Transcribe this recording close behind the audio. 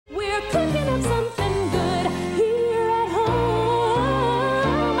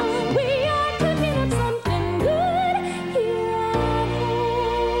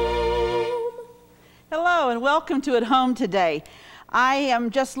welcome to At Home today. I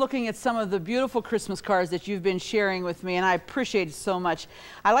am just looking at some of the beautiful Christmas cards that you've been sharing with me, and I appreciate it so much.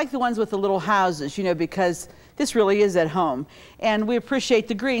 I like the ones with the little houses, you know, because this really is at home. And we appreciate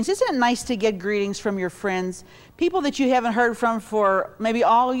the greetings. Isn't it nice to get greetings from your friends? People that you haven't heard from for maybe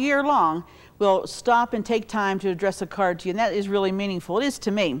all year long will stop and take time to address a card to you, and that is really meaningful. It is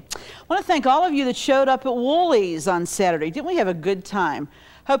to me. I want to thank all of you that showed up at Woolies on Saturday. Didn't we have a good time?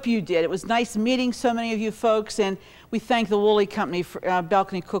 Hope you did. It was nice meeting so many of you folks, and we thank the Woolly Company, for,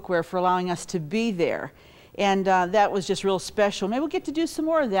 Balcony Cookware, for allowing us to be there. And that was just real special. Maybe we'll get to do some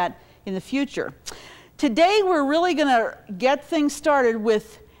more of that in the future. Today we're really going to get things started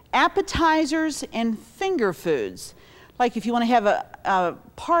with appetizers and finger foods. Like if you want to have a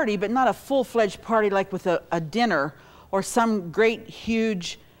party, but not a full-fledged party like with a dinner or some great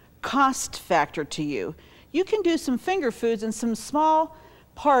huge cost factor to you, you can do some finger foods and some small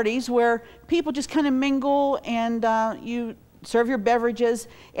parties where people just kind of mingle and you serve your beverages,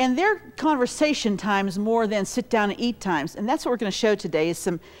 and their conversation times more than sit down and eat times. And that's what we're going to show today, is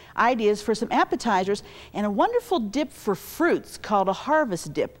some ideas for some appetizers and a wonderful dip for fruits called a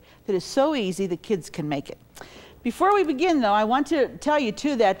harvest dip that is so easy the kids can make it. Before we begin though, I want to tell you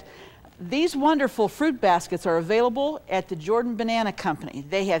too that these wonderful fruit baskets are available at the Jordan Banana Company.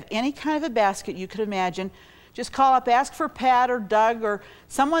 They have any kind of a basket you could imagine. Just call up, ask for Pat or Doug or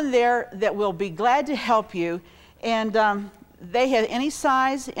someone there that will be glad to help you. And they have any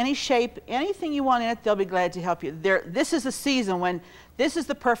size, any shape, anything you want in it, they'll be glad to help you. This is a season when this is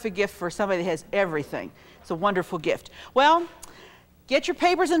the perfect gift for somebody that has everything. It's a wonderful gift. Well, get your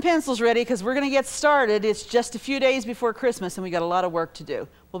papers and pencils ready because we're going to get started. It's just a few days before Christmas and we got a lot of work to do.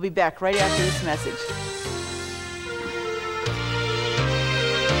 We'll be back right after this message.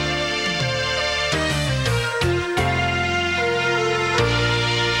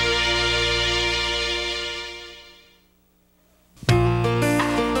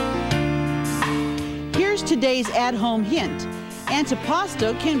 Today's at-home hint.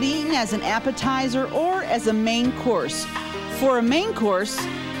 Antipasto can be eaten as an appetizer or as a main course. For a main course,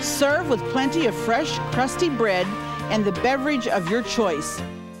 serve with plenty of fresh, crusty bread and the beverage of your choice.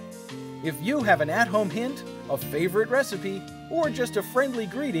 If you have an at-home hint, a favorite recipe, or just a friendly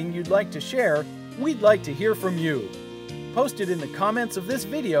greeting you'd like to share, we'd like to hear from you. Post it in the comments of this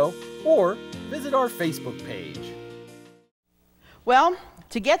video or visit our Facebook page. Well,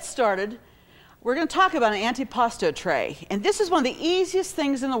 to get started, we're going to talk about an antipasto tray, and this is one of the easiest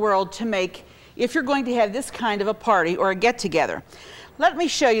things in the world to make if you're going to have this kind of a party or a get-together. Let me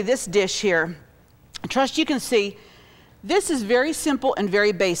show you this dish here. I trust you can see this is very simple and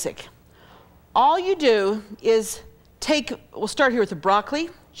very basic. All you do is we'll start here with the broccoli,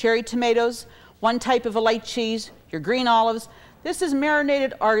 cherry tomatoes, one type of a light cheese, your green olives. This is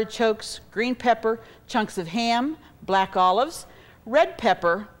marinated artichokes, green pepper, chunks of ham, black olives, red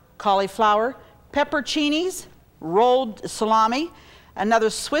pepper, cauliflower, pepperoncinis, rolled salami, another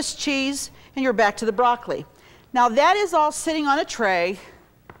Swiss cheese, and you're back to the broccoli. Now that is all sitting on a tray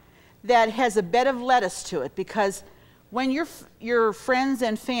that has a bed of lettuce to it, because when your friends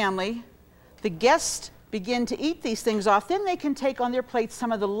and family, the guests, begin to eat these things off, then they can take on their plates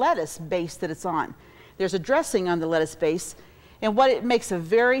some of the lettuce base that it's on. There's a dressing on the lettuce base, and what it makes a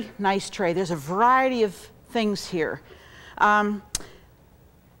very nice tray. There's a variety of things here.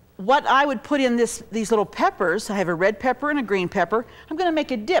 What I would put in these little peppers, I have a red pepper and a green pepper. I'm going to make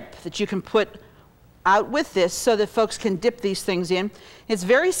a dip that you can put out with this so that folks can dip these things in. It's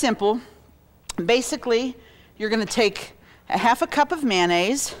very simple. Basically, you're going to take a half a cup of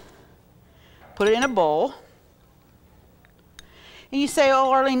mayonnaise, put it in a bowl, and you say,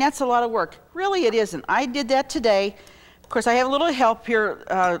 oh, Arlene, that's a lot of work. Really, it isn't. I did that today. Of course, I have a little help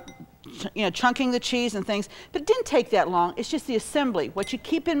here, you know, chunking the cheese and things, but it didn't take that long. It's just the assembly. What you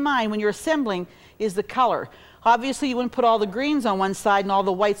keep in mind when you're assembling is the color. Obviously, you wouldn't put all the greens on one side and all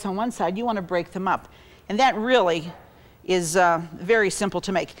the whites on one side. You want to break them up. And that really is very simple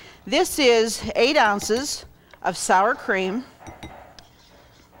to make. This is 8 ounces of sour cream.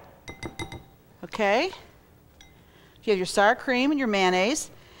 Okay? You have your sour cream and your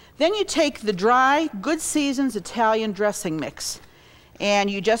mayonnaise. Then you take the dry, good seasons Italian dressing mix, and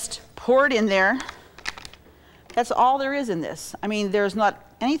you just pour it in there. That's all there is in this. I mean, there's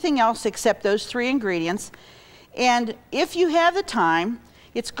not anything else except those 3 ingredients. And if you have the time,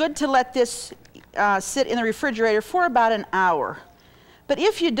 it's good to let this sit in the refrigerator for about an hour. But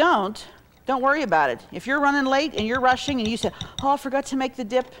if you don't worry about it. If you're running late and you're rushing and you say, oh, I forgot to make the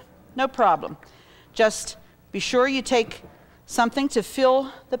dip, no problem. Just be sure you take something to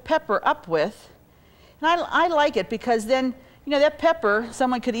fill the pepper up with. And I like it because then, you know, that pepper,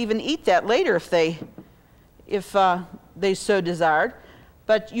 someone could even eat that later if they so desired.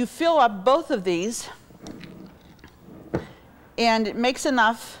 But you fill up both of these, and it makes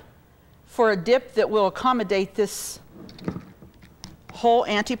enough for a dip that will accommodate this whole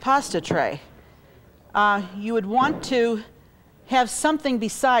antipasta tray. You would want to have something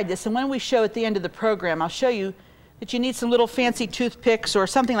beside this, and when we show at the end of the program, I'll show you that you need some little fancy toothpicks or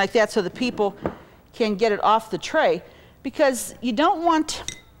something like that so the people can get it off the tray, because you don't want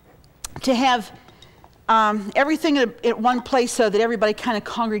to have everything at one place so that everybody kind of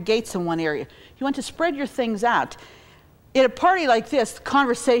congregates in one area. You want to spread your things out. At a party like this,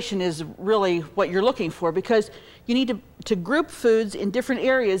 conversation is really what you're looking for, because you need to group foods in different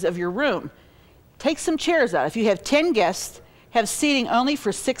areas of your room. Take some chairs out. If you have 10 guests, have seating only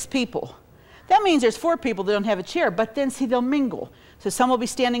for 6 people. That means there's 4 people that don't have a chair, but then see, they'll mingle. So some will be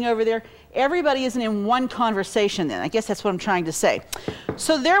standing over there. Everybody isn't in one conversation then. I guess that's what I'm trying to say.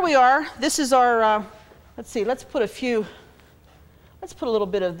 So there we are. This is our, let's see, let's put a little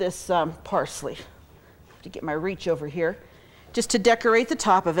bit of this parsley. To get my reach over here, just to decorate the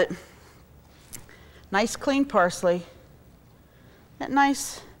top of it. Nice clean parsley. Isn't that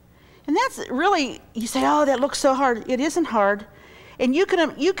nice? And that's really, you say, oh, that looks so hard. It isn't hard. And you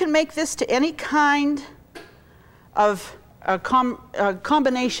can make this to any kind of a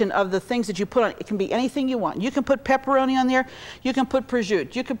combination of the things that you put on. It can be anything you want. You can put pepperoni on there. You can put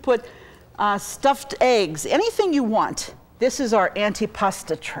prosciutto. You can put stuffed eggs. Anything you want. This is our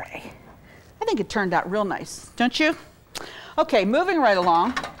antipasta tray. I think it turned out real nice, don't you? Okay, moving right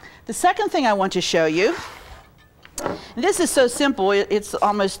along. The second thing I want to show you, and this is so simple, it's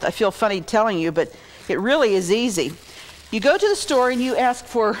almost, I feel funny telling you, but it really is easy. You go to the store and you ask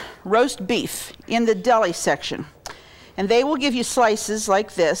for roast beef in the deli section, and they will give you slices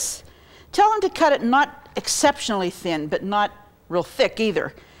like this. Tell them to cut it not exceptionally thin, but not real thick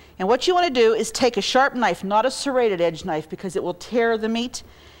either. And what you want to do is take a sharp knife, not a serrated edge knife, because it will tear the meat,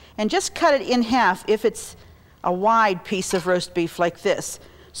 and just cut it in half if it's a wide piece of roast beef like this.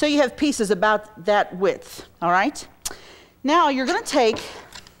 So you have pieces about that width, all right? Now you're going to take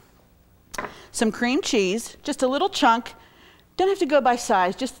some cream cheese, just a little chunk. Don't have to go by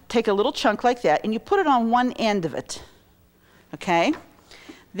size, just take a little chunk like that, and you put it on one end of it, okay?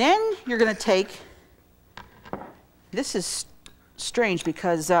 Then you're going to take, this is strange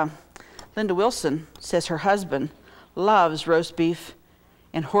because Linda Wilson says her husband loves roast beef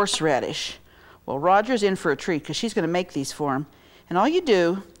and horseradish. Well, Roger's in for a treat because she's going to make these for him. And all you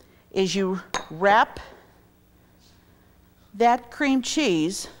do is you wrap that cream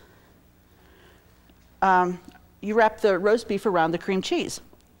cheese, you wrap the roast beef around the cream cheese.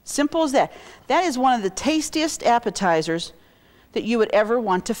 Simple as that. That is one of the tastiest appetizers that you would ever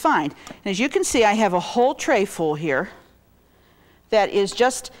want to find. And as you can see, I have a whole tray full here that is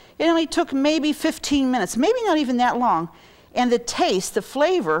just, it only took maybe 15 minutes, maybe not even that long. And the taste, the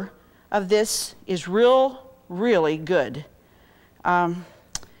flavor of this is really good.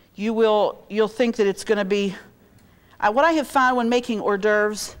 You'll think that it's going to be, what I have found when making hors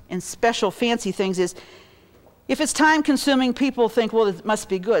d'oeuvres and special fancy things is, if it's time consuming, people think, well, it must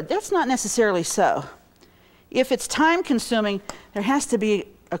be good. That's not necessarily so. If it's time consuming, there has to be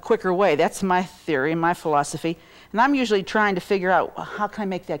a quicker way. That's my theory, my philosophy. And I'm usually trying to figure out, how can I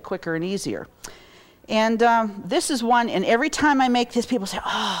make that quicker and easier? And this is one, and every time I make this, people say,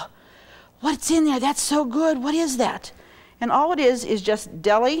 oh, what's in there? That's so good. What is that? And all it is just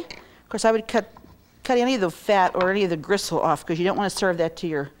deli. Of course, I would cut any of the fat or any of the gristle off because you don't want to serve that to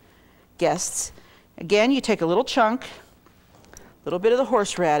your guests. Again, you take a little chunk, a little bit of the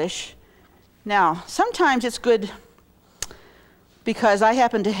horseradish. Now, sometimes it's good because I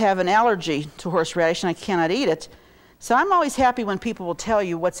happen to have an allergy to horseradish and I cannot eat it. So I'm always happy when people will tell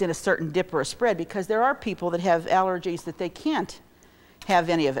you what's in a certain dip or a spread, because there are people that have allergies that they can't have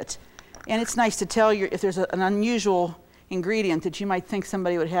any of it. And it's nice to tell you if there's an unusual ingredient that you might think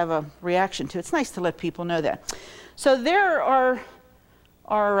somebody would have a reaction to. It's nice to let people know that. So there are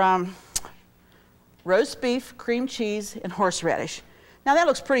our roast beef, cream cheese, and horseradish. Now that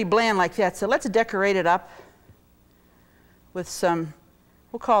looks pretty bland like that, so let's decorate it up with some,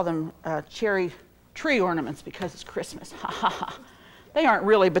 we'll call them cherry tree ornaments because it's Christmas. Ha ha ha. They aren't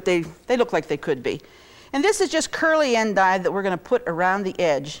really, but they look like they could be. And this is just curly endive that we're going to put around the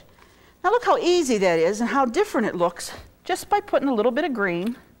edge. Now look how easy that is and how different it looks just by putting a little bit of green.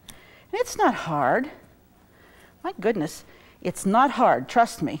 And it's not hard. My goodness, it's not hard,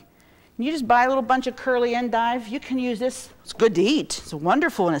 trust me. And you just buy a little bunch of curly endive. You can use this. It's good to eat. It's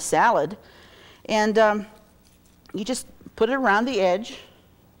wonderful in a salad. And you just put it around the edge.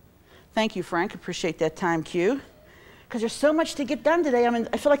 Thank you, Frank. Appreciate that time cue. Because there's so much to get done today.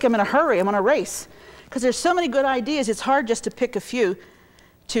 I feel like I'm in a hurry. I'm on a race. because there's so many good ideas, it's hard just to pick a few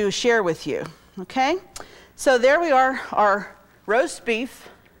to share with you, okay? So there we are, our roast beef,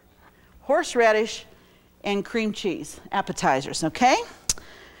 horseradish, and cream cheese appetizers, okay?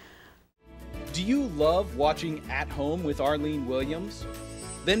 Do you love watching At Home with Arlene Williams?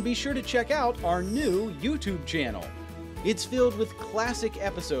 Then be sure to check out our new YouTube channel. It's filled with classic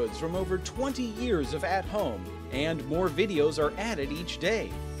episodes from over 20 years of At Home, and more videos are added each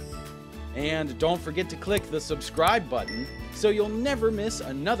day. And don't forget to click the subscribe button so you'll never miss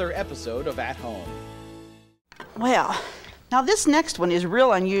another episode of At Home. Well, now this next one is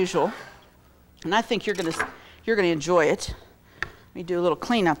real unusual, and I think you're gonna enjoy it. Let me do a little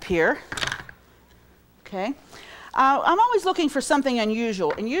cleanup here. Okay, I'm always looking for something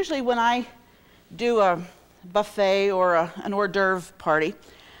unusual, and usually when I do a buffet or an hors d'oeuvre party,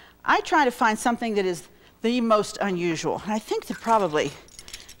 I try to find something that is the most unusual. And I think that probably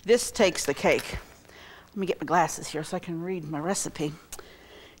this takes the cake. Let me get my glasses here so I can read my recipe.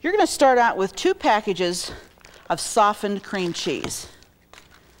 You're going to start out with 2 packages of softened cream cheese.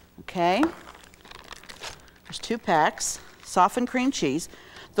 Okay, there's 2 packs, softened cream cheese.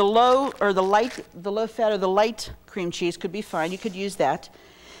 The low fat or the light cream cheese could be fine. You could use that.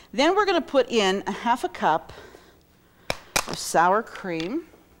 Then we're going to put in a 1/2 cup of sour cream.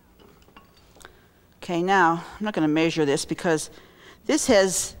 Okay, now I'm not going to measure this because this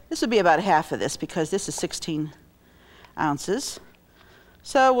would be about half of this because this is 16 ounces.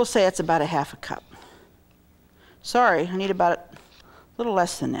 So we'll say it's about a 1/2 cup. Sorry, I need about a little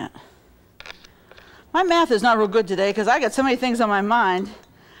less than that. My math is not real good today because I got so many things on my mind.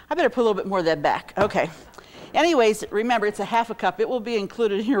 I better put a little bit more of that back. Okay. Anyways, remember, it's a 1/2 cup. It will be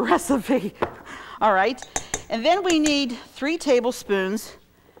included in your recipe. All right. And then we need 3 tablespoons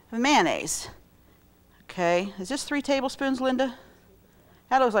of mayonnaise. Okay. Is this 3 tablespoons, Linda?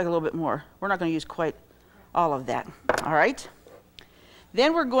 That looks like a little bit more. We're not going to use quite all of that. All right.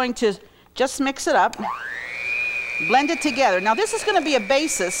 Then we're going to just mix it up, blend it together. Now, this is going to be a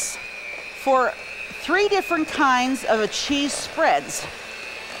basis for 3 different kinds of cheese spreads.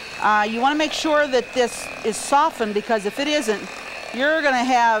 You want to make sure that this is softened because if it isn't, you're going to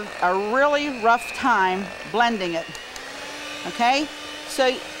have a really rough time blending it. Okay?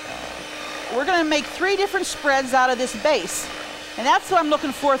 So we're going to make 3 different spreads out of this base. And that's what I'm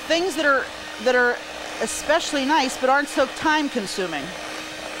looking for, things that are especially nice but aren't so time consuming.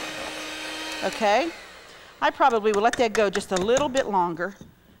 Okay? I probably will let that go just a little bit longer,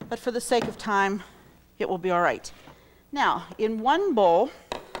 but for the sake of time, it will be all right. Now, in one bowl,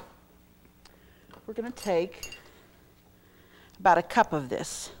 we're going to take about a cup of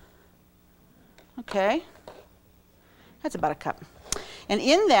this. Okay? That's about a cup. And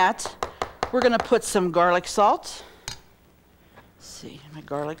in that, we're going to put some garlic salt. Let's see, my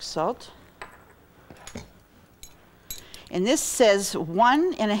garlic salt. And this says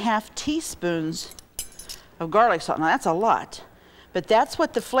 1½ teaspoons of garlic salt. Now, that's a lot, but that's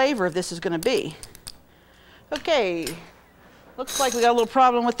what the flavor of this is going to be. Okay. Looks like we got a little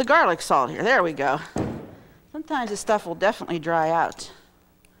problem with the garlic salt here. There we go. Sometimes this stuff will definitely dry out.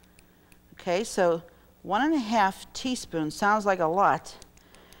 Okay, so 1½ teaspoons sounds like a lot.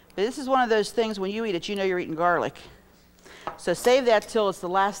 But this is one of those things when you eat it, you know you're eating garlic. So save that till it's the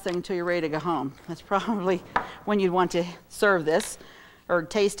last thing until you're ready to go home. That's probably when you'd want to serve this or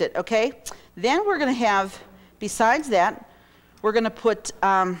taste it, okay? Then we're going to have, besides that, we're going to put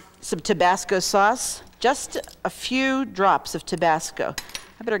some Tabasco sauce. Just a few drops of Tabasco.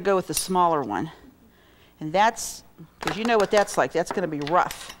 I better go with the smaller one. And that's, because you know what that's like. That's going to be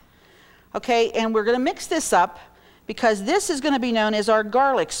rough. Okay, and we're going to mix this up because this is going to be known as our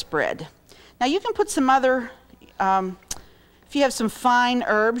garlic spread. Now you can put some other, if you have some fine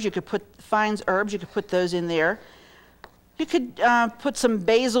herbs, you could put those in there. You could put some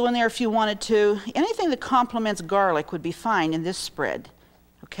basil in there if you wanted to. Anything that complements garlic would be fine in this spread.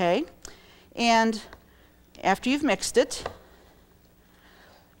 Okay, and after you've mixed it,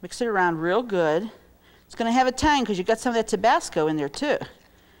 mix it around real good. It's going to have a tang because you've got some of that Tabasco in there too.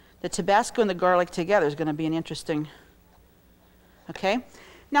 The Tabasco and the garlic together is going to be an interesting, okay?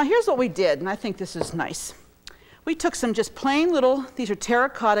 Now here's what we did, and I think this is nice. We took some just plain little, these are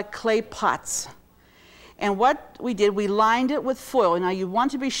terracotta clay pots. And what we did, we lined it with foil. Now you want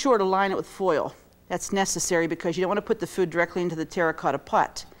to be sure to line it with foil. That's necessary because you don't want to put the food directly into the terracotta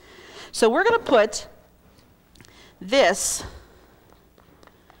pot. So we're going to put this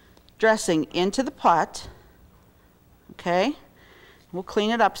dressing into the pot, okay? We'll clean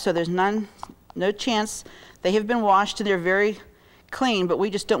it up so there's no chance. They have been washed and they're very clean, but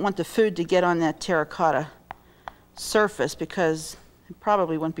we just don't want the food to get on that terracotta surface because it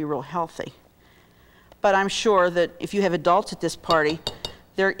probably wouldn't be real healthy. but I'm sure that if you have adults at this party,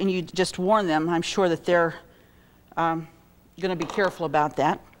 and you just warn them, I'm sure that they're going to be careful about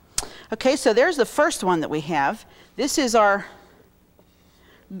that. Okay, so there's the first one that we have. This is our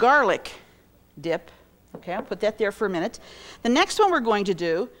garlic dip. Okay, I'll put that there for a minute. The next one we're going to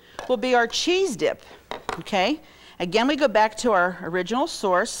do will be our cheese dip. Okay, again, we go back to our original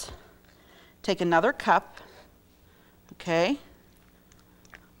source. Take another cup. Okay,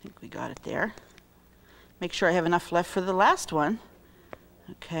 I think we got it there. Make sure I have enough left for the last one.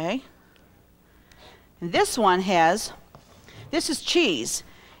 Okay, and this one this is cheese,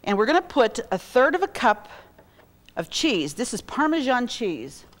 and we're going to put 1/3 of a cup of cheese. This is Parmesan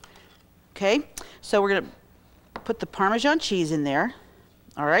cheese. Okay, so we're going to put the Parmesan cheese in there.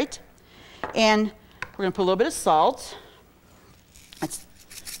 All right, and we're going to put a little bit of salt.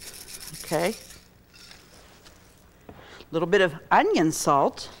 Okay, a little bit of onion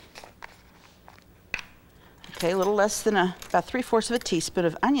salt. Okay, a little less than about 3/4 of a teaspoon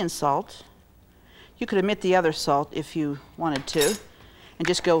of onion salt. You could omit the other salt if you wanted to, and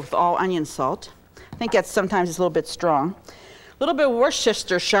just go with all onion salt. I think that's sometimes it's a little bit strong. A little bit of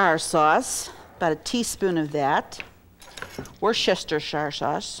Worcestershire sauce, about a teaspoon of that. Worcestershire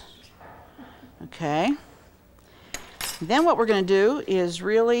sauce. Okay. Then what we're going to do is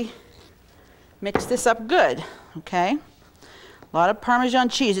really mix this up good. Okay. A lot of Parmesan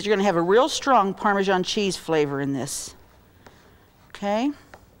cheese. You're going to have a real strong Parmesan cheese flavor in this. Okay.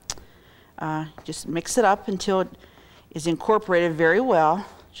 Just mix it up until it is incorporated very well.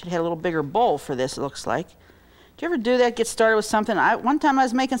 Should have a little bigger bowl for this, it looks like. Do you ever do that? Get started with something? One time I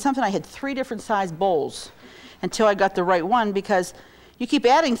was making something, I had 3 different size bowls until I got the right one, because you keep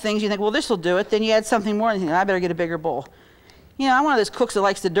adding things, you think, well, this will do it. Then you add something more, and you think, I better get a bigger bowl. You know, I'm one of those cooks that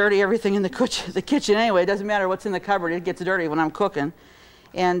likes to dirty everything in the kitchen anyway. It doesn't matter what's in the cupboard. It gets dirty when I'm cooking.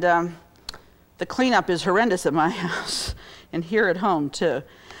 And the cleanup is horrendous at my house and here at home, too.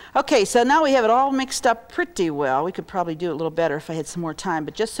 Okay, so now we have it all mixed up pretty well. We could probably do it a little better if I had some more time.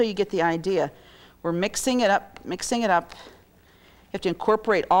 But just so you get the idea, we're mixing it up, mixing it up. You have to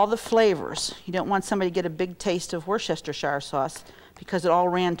incorporate all the flavors. You don't want somebody to get a big taste of Worcestershire sauce because it all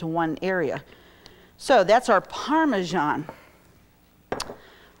ran to one area. So that's our Parmesan.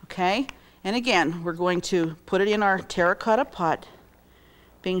 Okay, and again, we're going to put it in our terracotta pot,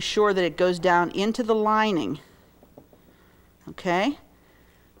 being sure that it goes down into the lining, okay,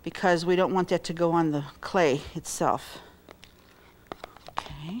 because we don't want that to go on the clay itself.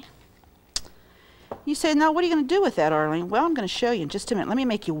 Okay. You say, now what are you going to do with that, Arlene? Well, I'm going to show you in just a minute. Let me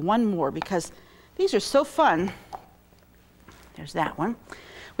make you one more, because these are so fun. There's that one.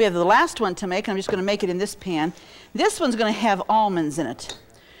 We have the last one to make, and I'm just going to make it in this pan. This one's going to have almonds in it.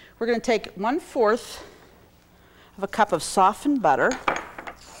 We're going to take 1/4 of a cup of softened butter,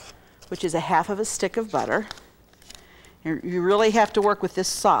 which is 1/2 of a stick of butter. You really have to work with this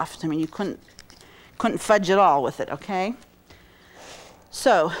soft. I mean, you couldn't fudge it all with it, okay?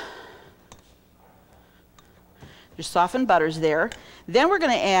 So, your softened butter's there. Then we're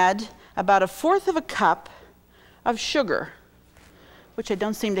going to add about 1/4 of a cup of sugar, which I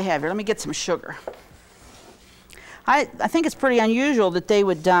don't seem to have here. Let me get some sugar. I think it's pretty unusual that they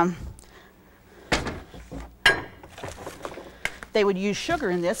would use sugar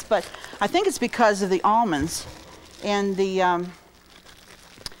in this, but I think it's because of the almonds and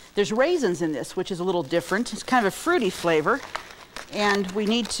there's raisins in this, which is a little different. It's kind of a fruity flavor, and we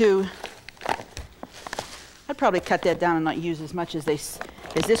need to. I'd probably cut that down and not use as much as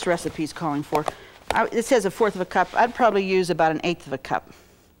this recipe is calling for. It says 1/4 of a cup. I'd probably use about 1/8 of a cup.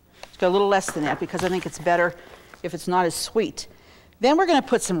 Let's go a little less than that because I think it's better if it's not as sweet. Then we're going to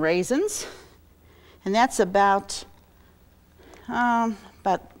put some raisins, and that's about a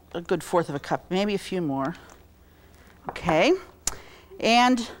good 1/4 of a cup, maybe a few more. Okay,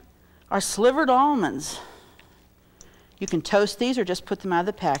 and our slivered almonds. You can toast these or just put them out of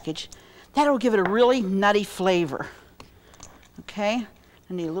the package. That'll give it a really nutty flavor. Okay,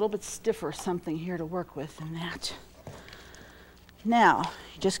 I need a little bit stiffer something here to work with than that. Now,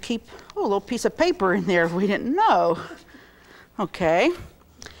 you just keep, a little piece of paper in there if we didn't know. Okay.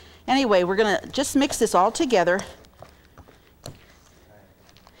 Anyway, we're going to just mix this all together.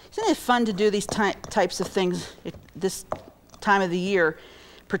 Isn't it fun to do these types of things at this time of the year,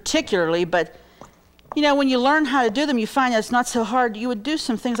 particularly? But, you know, when you learn how to do them, you find that it's not so hard. You would do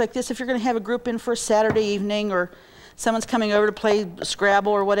some things like this if you're going to have a group in for a Saturday evening, or someone's coming over to play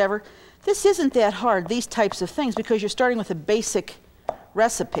Scrabble or whatever. This isn't that hard, these types of things, because you're starting with a basic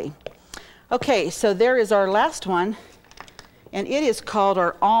recipe. Okay, so there is our last one, and it is called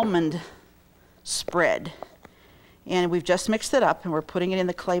our almond spread. And we've just mixed it up, and we're putting it in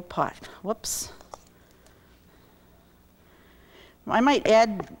the clay pot. Whoops. I might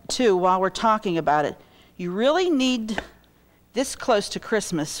add too, while we're talking about it, you really need, this close to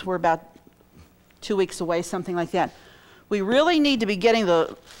Christmas, we're about 2 weeks away, something like that. We really need to be getting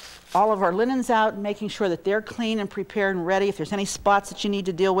all of our linens out and making sure that they're clean and prepared and ready. If there's any spots that you need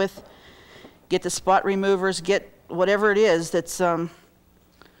to deal with, get the spot removers, get whatever it is that's, that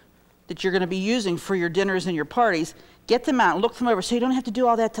you're going to be using for your dinners and your parties. Get them out and look them over so you don't have to do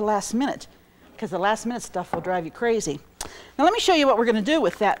all that till last minute, because the last minute stuff will drive you crazy. Now let me show you what we're going to do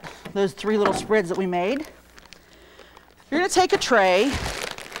with those 3 little spreads that we made. You're going to take a tray,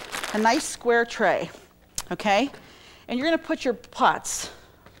 a nice square tray, okay? And you're going to put your pots.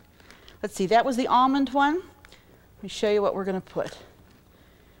 Let's see, that was the almond one. Let me show you what we're going to put.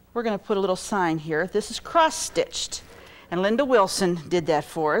 We're going to put a little sign here. This is cross-stitched, and Linda Wilson did that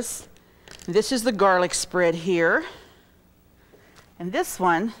for us. This is the garlic spread here. And this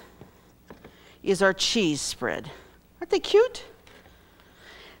one is our cheese spread. Aren't they cute?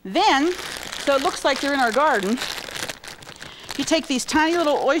 Then, so it looks like they're in our garden, you take these tiny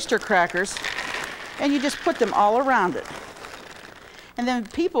little oyster crackers and you just put them all around it. And then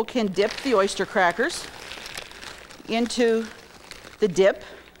people can dip the oyster crackers into the dip.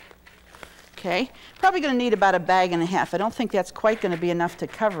 Okay, probably going to need about 1.5 bags. I don't think that's quite going to be enough to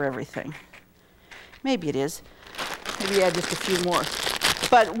cover everything. Maybe it is. Maybe add just a few more.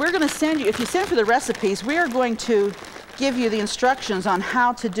 But we're going to send you, if you send for the recipes, we are going to give you the instructions on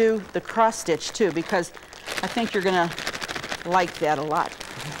how to do the cross stitch too, because I think you're going to like that a lot.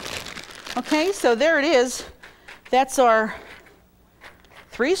 Okay, so there it is. That's our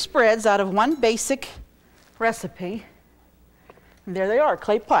 3 spreads out of one basic recipe. And there they are,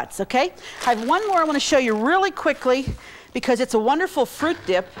 clay pots, okay? I have one more I want to show you really quickly because it's a wonderful fruit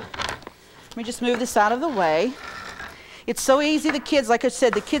dip. Let me just move this out of the way. It's so easy, the kids, like I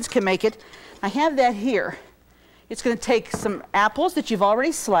said, the kids can make it. I have that here. It's going to take some apples that you've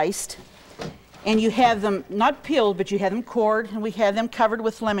already sliced, and you have them not peeled, but you have them cored, and we have them covered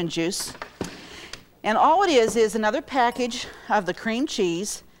with lemon juice. And all it is another package of the cream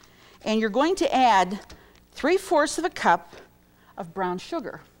cheese, and you're going to add 3/4 of a cup of brown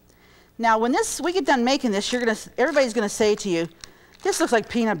sugar. Now, when we get done making this, everybody's going to say to you, this looks like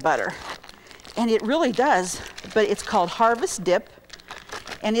peanut butter. And it really does, but it's called Harvest Dip,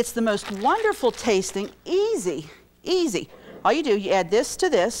 and it's the most wonderful tasting, easy. All you do, you add this to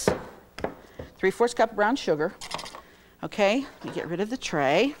this, 3/4 cup of brown sugar. Okay, you get rid of the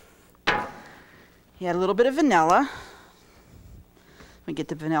tray. You add a little bit of vanilla. We get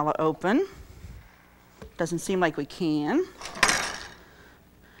the vanilla open. Doesn't seem like we can.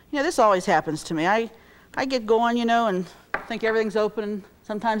 You know, this always happens to me. I get going, you know, and think everything's open.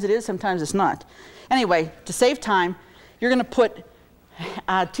 Sometimes it is, sometimes it's not. Anyway, to save time, you're going to put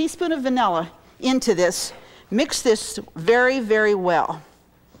a teaspoon of vanilla into this. Mix this very, very well.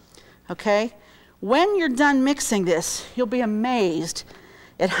 Okay? When you're done mixing this, you'll be amazed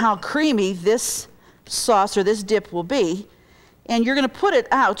at how creamy this sauce or this dip will be. And you're going to put it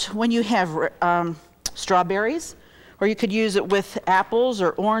out when you have strawberries, or you could use it with apples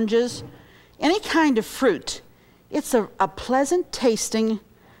or oranges, any kind of fruit. It's a pleasant tasting,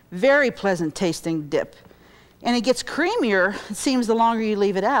 very pleasant tasting dip. And it gets creamier, it seems, the longer you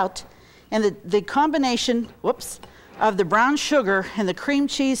leave it out. And the combination, of the brown sugar and the cream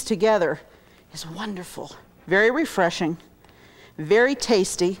cheese together is wonderful. Very refreshing, very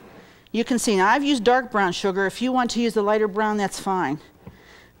tasty. You can see, now I've used dark brown sugar. If you want to use the lighter brown, that's fine.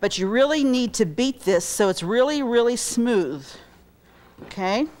 But you really need to beat this so it's really, really smooth.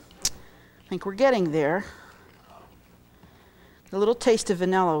 Okay? I think we're getting there. A little taste of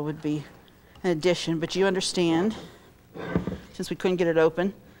vanilla would be an addition, but you understand, since we couldn't get it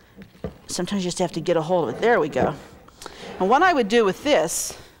open, sometimes you just have to get a hold of it. There we go. And what I would do with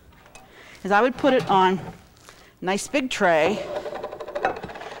this is I would put it on a nice big tray.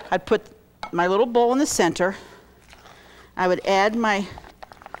 I'd put my little bowl in the center. I would add my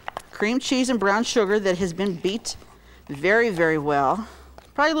cream cheese and brown sugar that has been beat very, very well.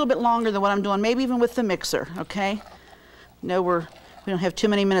 Probably a little bit longer than what I'm doing, maybe even with the mixer, okay? No, we don't have too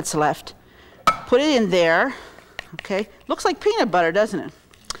many minutes left. Put it in there, okay? Looks like peanut butter, doesn't it?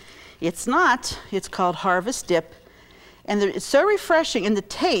 It's not. It's called Harvest Dip. And it's so refreshing, and the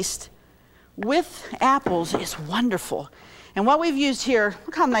taste with apples is wonderful. And what we've used here,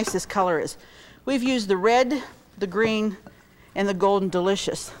 look how nice this color is. We've used the red, the green, and the golden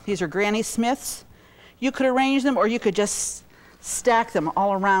delicious. These are Granny Smiths. You could arrange them, or you could just stack them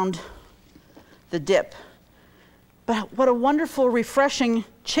all around the dip. But what a wonderful, refreshing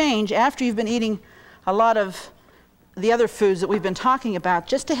change after you've been eating a lot of the other foods that we've been talking about,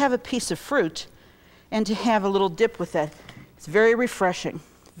 just to have a piece of fruit and to have a little dip with that. It's very refreshing,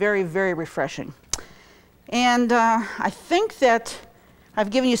 very, very refreshing. And I think that I've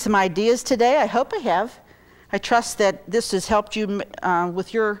given you some ideas today. I hope I have. I trust that this has helped you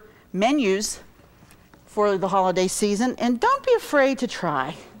with your menus for the holiday season. And don't be afraid to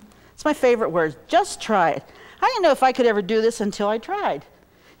try. It's my favorite word, just try it. I didn't know if I could ever do this until I tried.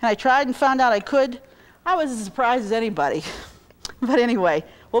 And I tried and found out I could. I was as surprised as anybody. But anyway,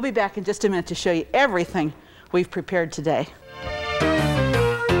 we'll be back in just a minute to show you everything we've prepared today.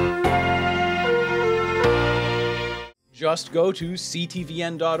 Just go to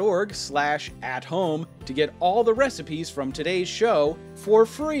ctvn.org/athome to get all the recipes from today's show for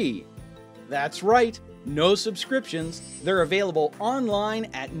free. That's right, no subscriptions. They're available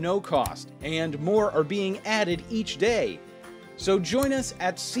online at no cost, and more are being added each day. So join us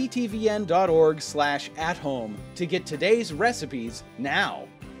at ctvn.org/athome to get today's recipes now.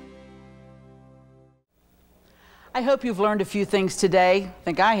 I hope you've learned a few things today. I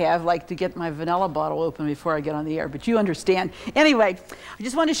think I have, like to get my vanilla bottle open before I get on the air, but you understand. Anyway, I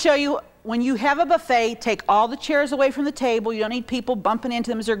just want to show you, when you have a buffet, take all the chairs away from the table. You don't need people bumping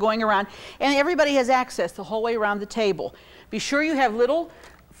into them as they're going around, and everybody has access the whole way around the table. Be sure you have little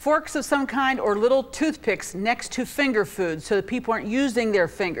forks of some kind or little toothpicks next to finger food so that people aren't using their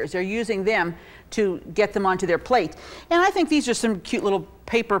fingers. They're using them to get them onto their plate. And I think these are some cute little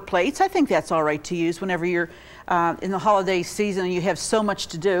paper plates. I think that's all right to use whenever you're in the holiday season and you have so much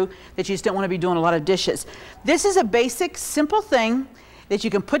to do that you just don't want to be doing a lot of dishes. This is a basic, simple thing that you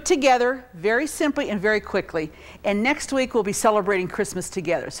can put together very simply and very quickly. And next week we'll be celebrating Christmas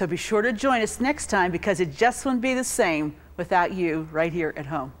together. So be sure to join us next time, because it just wouldn't be the same without you right here at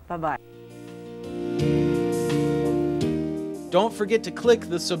home. Bye-bye. Don't forget to click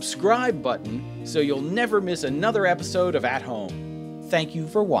the subscribe button so you'll never miss another episode of At Home. Thank you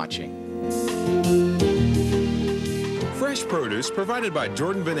for watching. Fresh produce provided by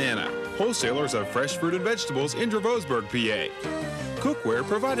Jordan Banana, wholesalers of fresh fruit and vegetables in Dravosburg, PA. Cookware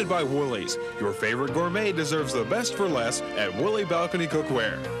provided by Woolies. Your favorite gourmet deserves the best for less at Woolly Balcony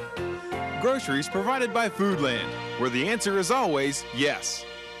Cookware. Groceries provided by Foodland, where the answer is always yes.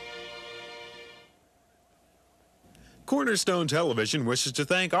 Cornerstone Television wishes to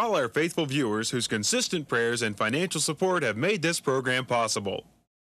thank all our faithful viewers whose consistent prayers and financial support have made this program possible.